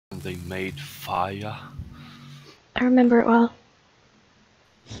when they made fire? I remember it well.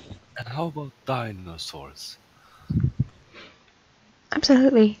 And how about dinosaurs?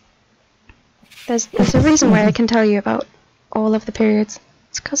 Absolutely. There's a reason why I can tell you about all of the periods.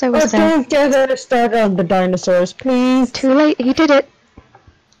 It's because I was there. Don't get her started on the dinosaurs, please. Too late, he did it.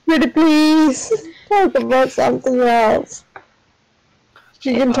 Pretty please. Talk about something else.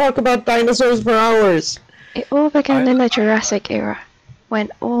 You can talk about dinosaurs for hours. It all began in the Jurassic era, when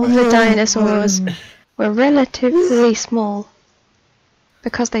all the dinosaurs were relatively small.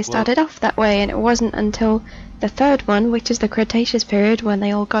 Because they started off that way, and it wasn't until the third one, which is the Cretaceous period, when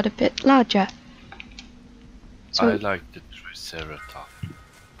they all got a bit larger. So I like the Triceratops.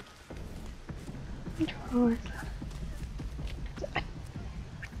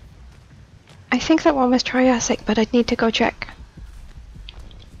 I think that one was Triassic, but I'd need to go check.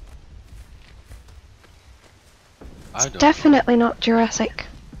 It's definitely not Jurassic,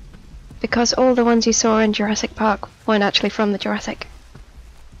 because all the ones you saw in Jurassic Park weren't actually from the Jurassic.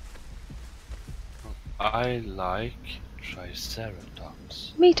 I like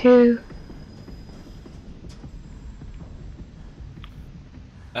Triceratops. Me too.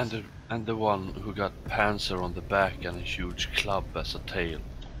 And the one who got Panzer on the back and a huge club as a tail.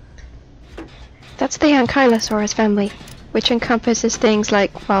 That's the Ankylosaurus family, which encompasses things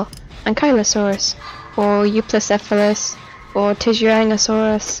like, well, Ankylosaurus, or Euplocephalus, or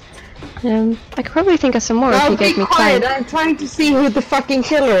Tyrannosaurus. I could probably think of some more if you gave me time. I'm trying to see who the fucking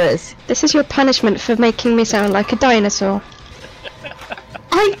killer is. This is your punishment for making me sound like a dinosaur.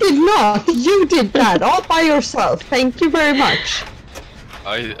 I did not. You did that all by yourself. Thank you very much.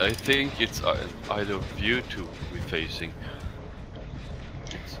 I think it's either of you two we're facing.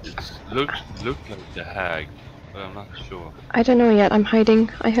 It's look like the hag, but I'm not sure. I don't know yet. I'm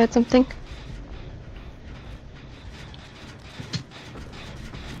hiding. I heard something.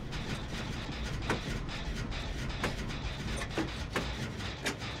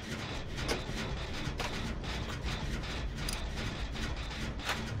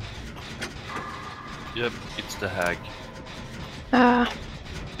 Yep, it's the hag. Ah.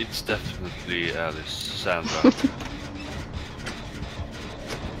 It's definitely Alice, Sandra.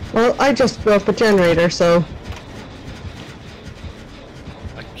 Well, I just blew up a generator, so...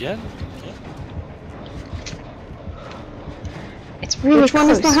 Again? It's really Which one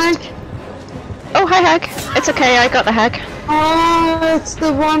is the hag? Oh, hi hag. It's okay, I got the hag. Oh, it's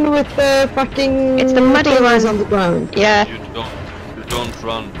the one with the fucking... It's the muddy one. On the ground. Yeah. You don't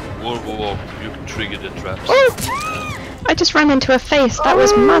run or walk, you can trigger the traps. Oh! I just ran into a face. That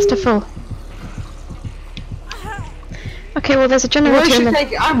was masterful. Okay, well there's a generator in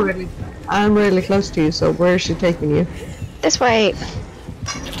the... I'm really close to you, so where is she taking you? This way.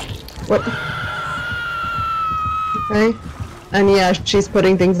 What? Okay. And yeah, she's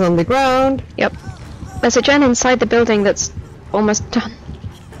putting things on the ground. Yep. There's a gen inside the building that's almost done.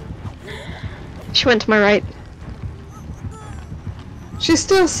 She went to my right. She's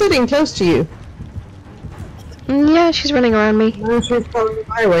still sitting close to you. Yeah, she's running around me. No, she's following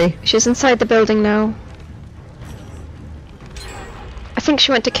my way. She's inside the building now. I think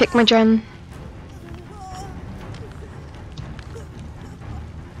she went to kick my gen.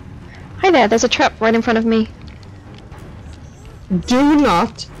 Hi there, there's a trap right in front of me. Do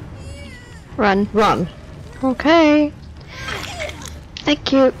not run. Run. Okay.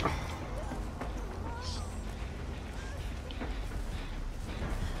 Thank you.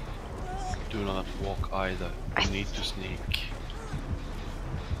 Do not walk either. You need to sneak.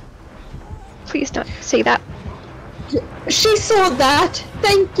 Please don't say that. She saw that.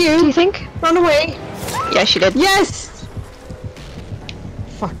 Thank you. Do you think? Run away. Yeah, she did. Yes.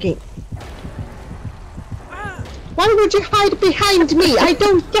 Fucking. Why would you hide behind me? I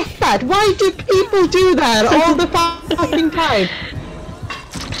don't get that. Why do people do that all the fucking time?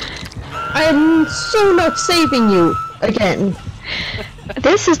 I'm so not saving you again.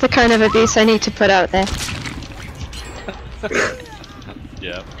 This is the kind of abuse I need to put out there.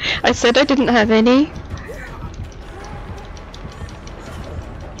 Yeah. I said I didn't have any.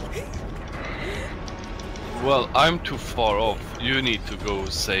 Well, I'm too far off. You need to go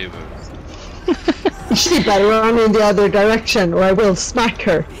save her. She better run in the other direction or I will smack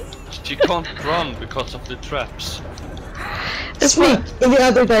her. She can't run because of the traps. Sneak in the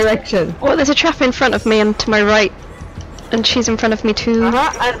other direction. Well, there's a trap in front of me and to my right. And she's in front of me too. And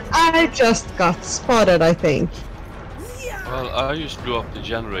I just got spotted, I think. Well, I just blew up the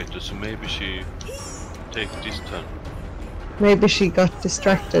generator, so maybe she take this turn. Maybe she got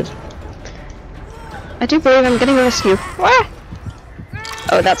distracted. I do believe I'm getting a rescue. Wah!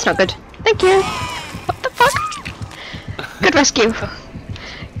 Oh, that's not good. Thank you. What the fuck? Good rescue.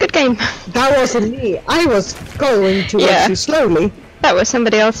 Good game. That wasn't me. I was going towards Yeah. you slowly. That was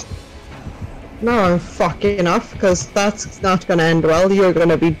somebody else. Now I'm fucking off, because that's not gonna end well. You're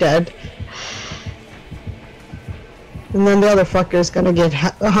gonna be dead. And then the other fucker's gonna get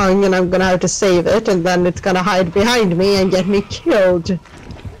hung and I'm gonna have to save it, and then it's gonna hide behind me and get me killed.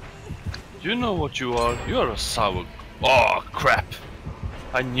 You know what you are? You are a sour... Oh, crap!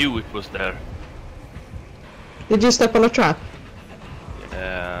 I knew it was there. Did you step on a trap?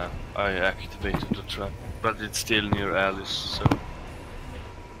 Yeah, I activated the trap, but it's still near Alice, so...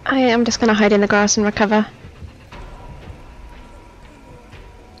 I am just gonna hide in the grass and recover.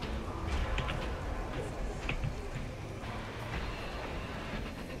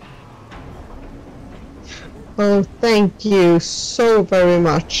 Oh, thank you so very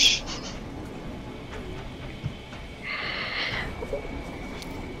much.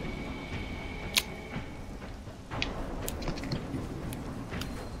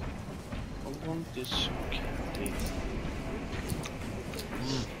 I want this candy.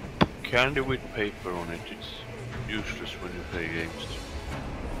 Candy with paper on it, it's useless when you play games.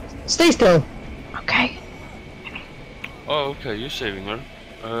 Stay still. Okay. Oh, okay, you're saving her.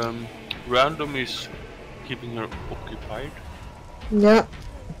 Random is keeping her occupied. Yeah.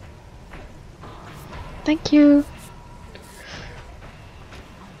 Thank you.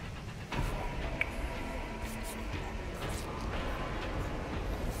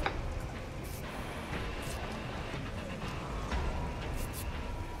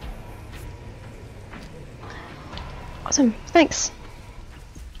 Awesome, thanks.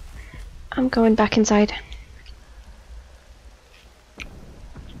 I'm going back inside.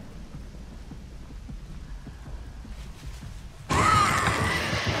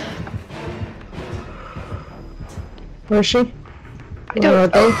 Where is she? I don't Where are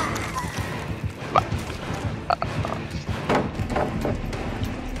they?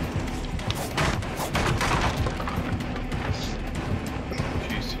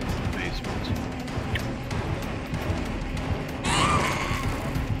 She's in the basement.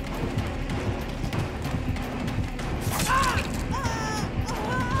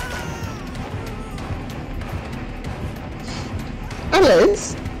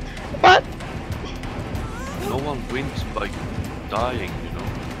 Alice? What? No one wins by dying, you know.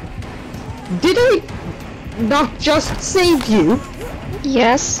 Did I not just save you?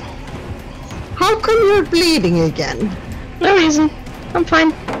 Yes. How come you're bleeding again? No reason. I'm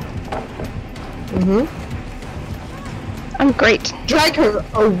fine. Mm-hmm. I'm great. Drag her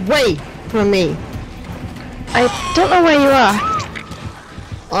away from me. I don't know where you are.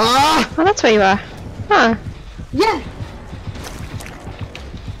 Ah! Oh, that's where you are. Huh. Yeah!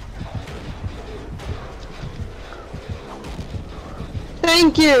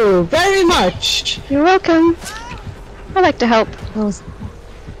 Thank you very much! You're welcome. I like to help. That was...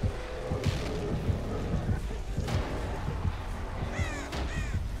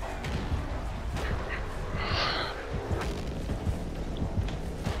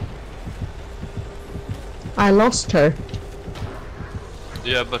 I lost her.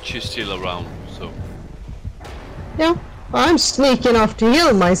 Yeah, but she's still around, so... Yeah, I'm sneaking off to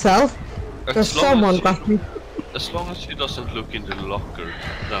heal myself. Because someone got me. As long as she doesn't look in the locker,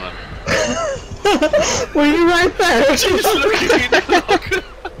 then I'm... Were you right there? She's looking in the locker!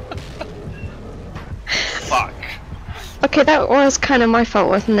 Fuck. Okay, that was kind of my fault,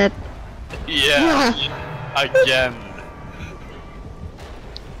 wasn't it? Yeah, again.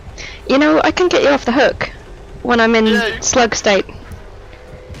 You know, I can get you off the hook when I'm in Yeah, you- slug state.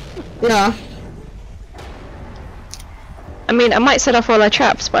 Yeah. I mean, I might set off all our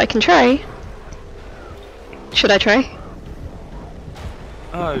traps, but I can try. Should I try?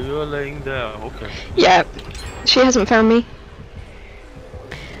 Ah, you're laying there, okay. Yeah. She hasn't found me.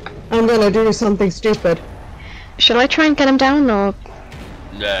 I'm gonna do something stupid. Shall I try and get him down, or...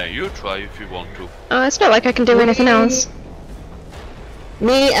 Yeah, you try if you want to. It's not like I can do anything else.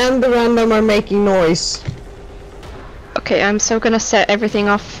 Me and the random are making noise. Okay, I'm so gonna set everything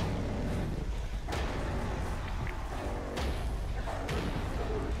off.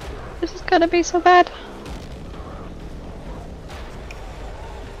 This is gonna be so bad.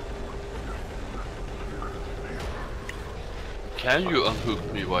 Can you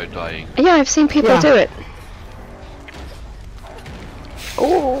unhook me while dying? Yeah, I've seen people Yeah. do it.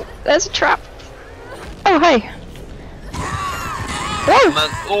 Oh, there's a trap. Oh, hey. Whoa! Man,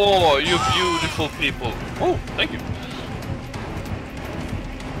 oh, you beautiful people. Oh, thank you.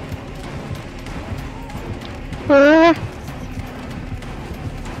 Uh,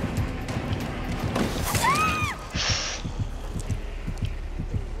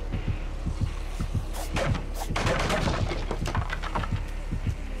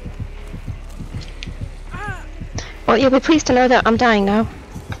 Well, you'll be pleased to know that I'm dying now.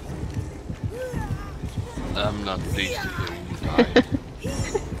 I'm not pleased to hear you die.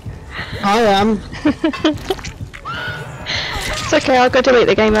 I am. It's okay, I'll go delete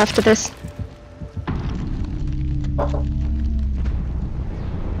the game after this.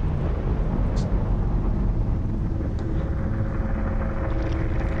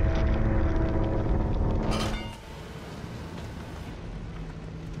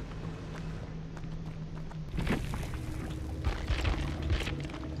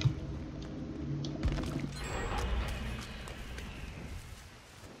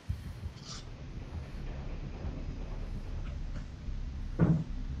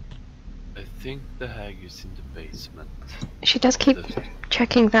 I think the hag is in the basement. She does keep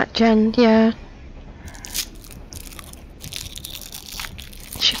checking that gen, yeah.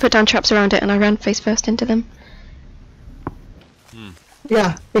 She put down traps around it and I ran face first into them.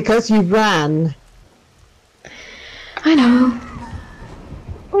 Yeah, because you ran. I know.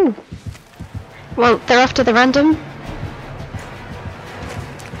 Ooh. Well, they're after the random.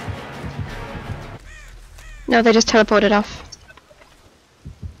 No, they just teleported off.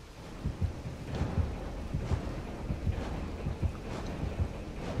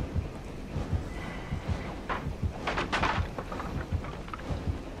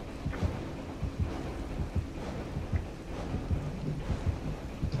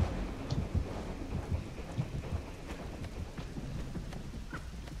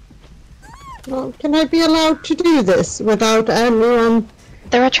 Well, can I be allowed to do this without anyone?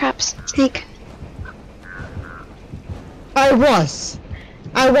 There are traps. Sneak.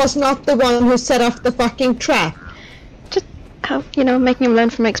 I was not the one who set off the fucking trap. Just help, you know, making him learn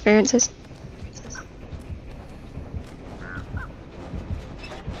from experiences.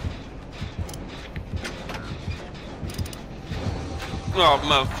 Oh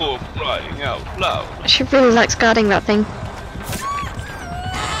man, for crying out loud. She really likes guarding that thing.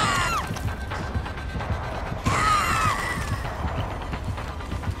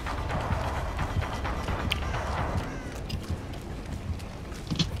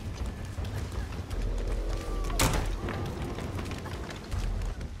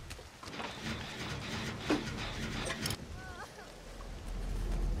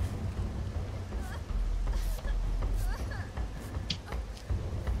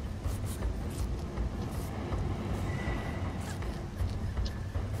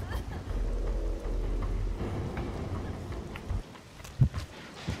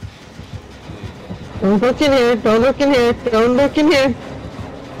 Don't look in here, don't look in here, don't look in here.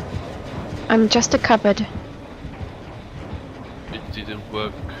 I'm just a cupboard. It didn't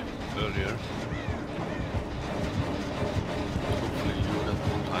work earlier. Hopefully you had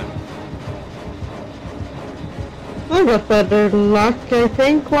more time. I got better luck, I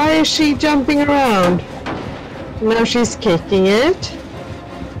think. Why is she jumping around? Now she's kicking it.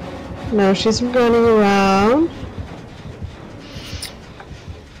 Now she's running around.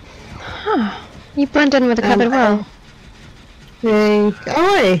 Huh. You blend in with the cupboard well. Think.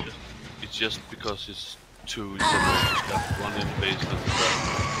 Oi! It's just because it's two generators left, one in the basement and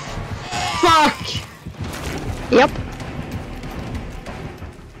Fuck! Yep.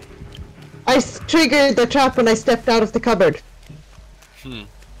 I triggered the trap when I stepped out of the cupboard.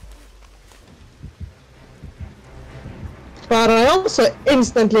 But I also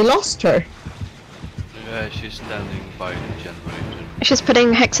instantly lost her. yeah, she's standing by the generator. She's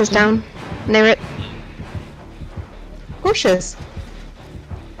putting hexes down near it. Of course she is.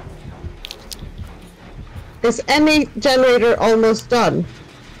 Is any generator almost done?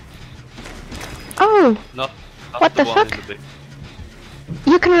 Oh, Not what the one fuck? in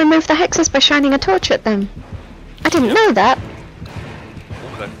the You can remove the hexes by shining a torch at them. I didn't know that.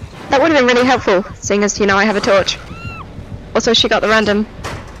 okay. That would have been really helpful, seeing as, you know, I have a torch. Also, she got the random.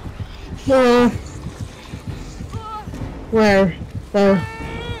 Where? There.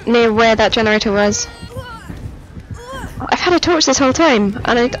 Near where that generator was. I've had a torch this whole time,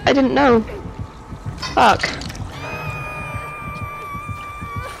 and I didn't know. Fuck.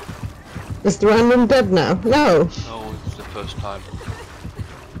 Is the random dead now? No. No, it's the first time.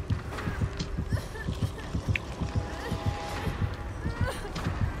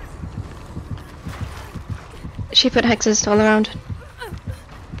 She put hexes all around.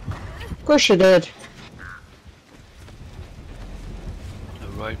 Of course she did.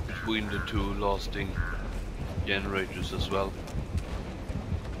 Right between the two lasting generators as well.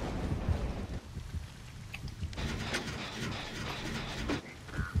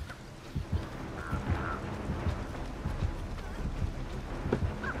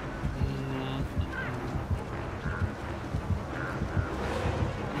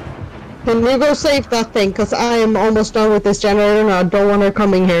 Can you go save that thing? Cause I am almost done with this generator and I don't want her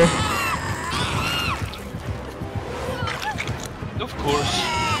coming here. Of course.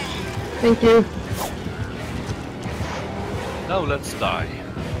 Thank you. Now let's die.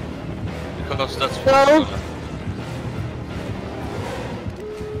 Because that's what's No. gonna...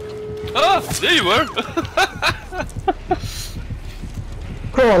 Ah! There you were!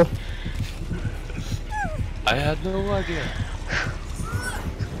 Crawl. I had no idea.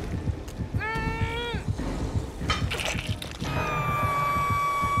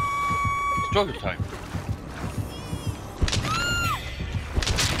 Struggle time.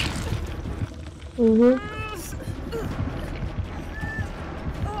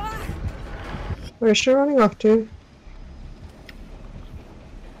 Where's she running off to?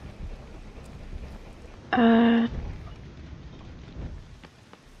 I'm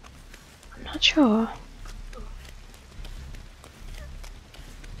not sure.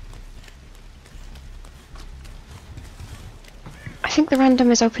 I think the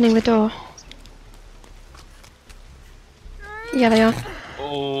random is opening the door. Yeah, they are.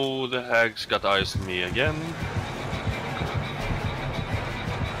 Oh, the hags got eyes on me again.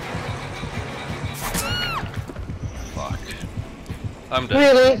 Fuck. I'm dead.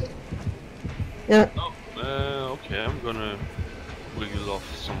 Really? Yeah. Oh, okay, I'm gonna wiggle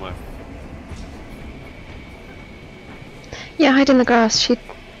off somewhere. Yeah, hide in the grass. She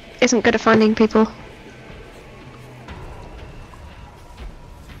isn't good at finding people.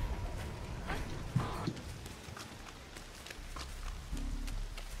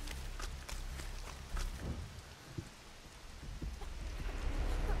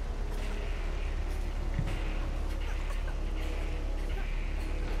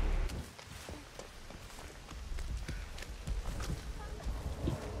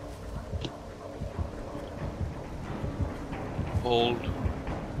 Hold.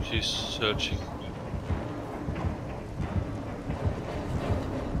 She's searching.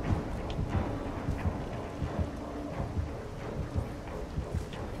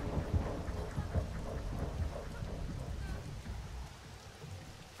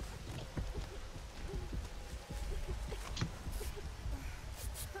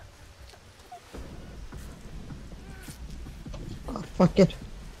 Oh, fuck it.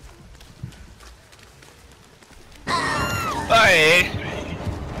 Bye!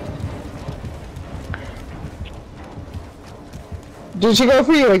 Did she go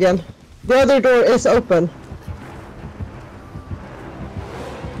for you again? The other door is open.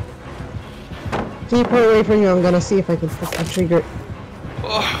 Keep her away from you. I'm gonna see if I can fucking trigger it.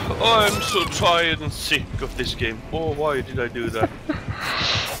 Oh, I'm so tired and sick of this game. Oh, why did I do that?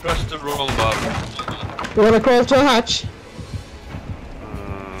 Press the wrong button. You wanna crawl to a hatch?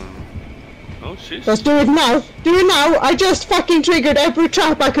 Oh, she's... Let's do it now! Do it now! I just fucking triggered every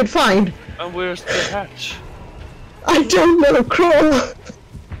trap I could find! And where's the hatch? I don't know, crawl!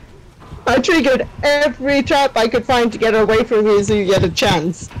 I triggered every trap I could find to get away from you so you get a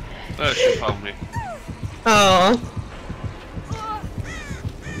chance. There, she found me. Aww.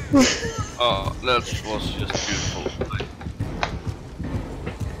 Oh, that was just beautiful.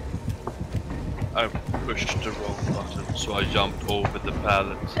 I pushed the wrong button, so I jumped over the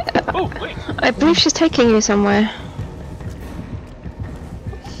pallet. Oh, wait! I believe she's taking you somewhere.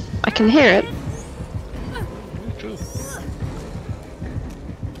 I can hear it. True.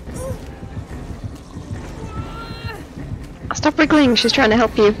 Stop wriggling, she's trying to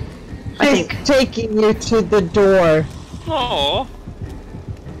help you. I She's think. taking you to the door. Aww.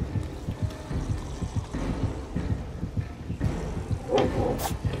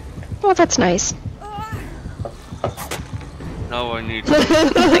 Oh, that's nice. Now I need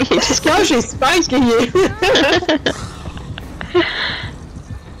You just Now she's spanking you!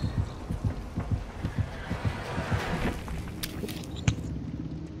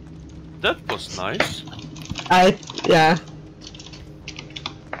 That was nice. Yeah.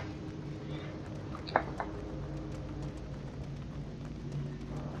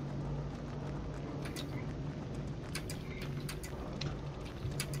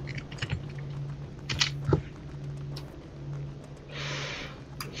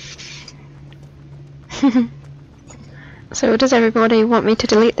 So does everybody want me to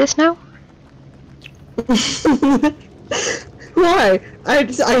delete this now? Why?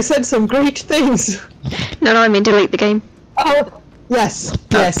 I said some great things. No, I mean delete the game. Oh, yes,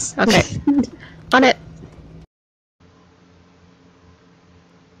 yes. Okay. On it.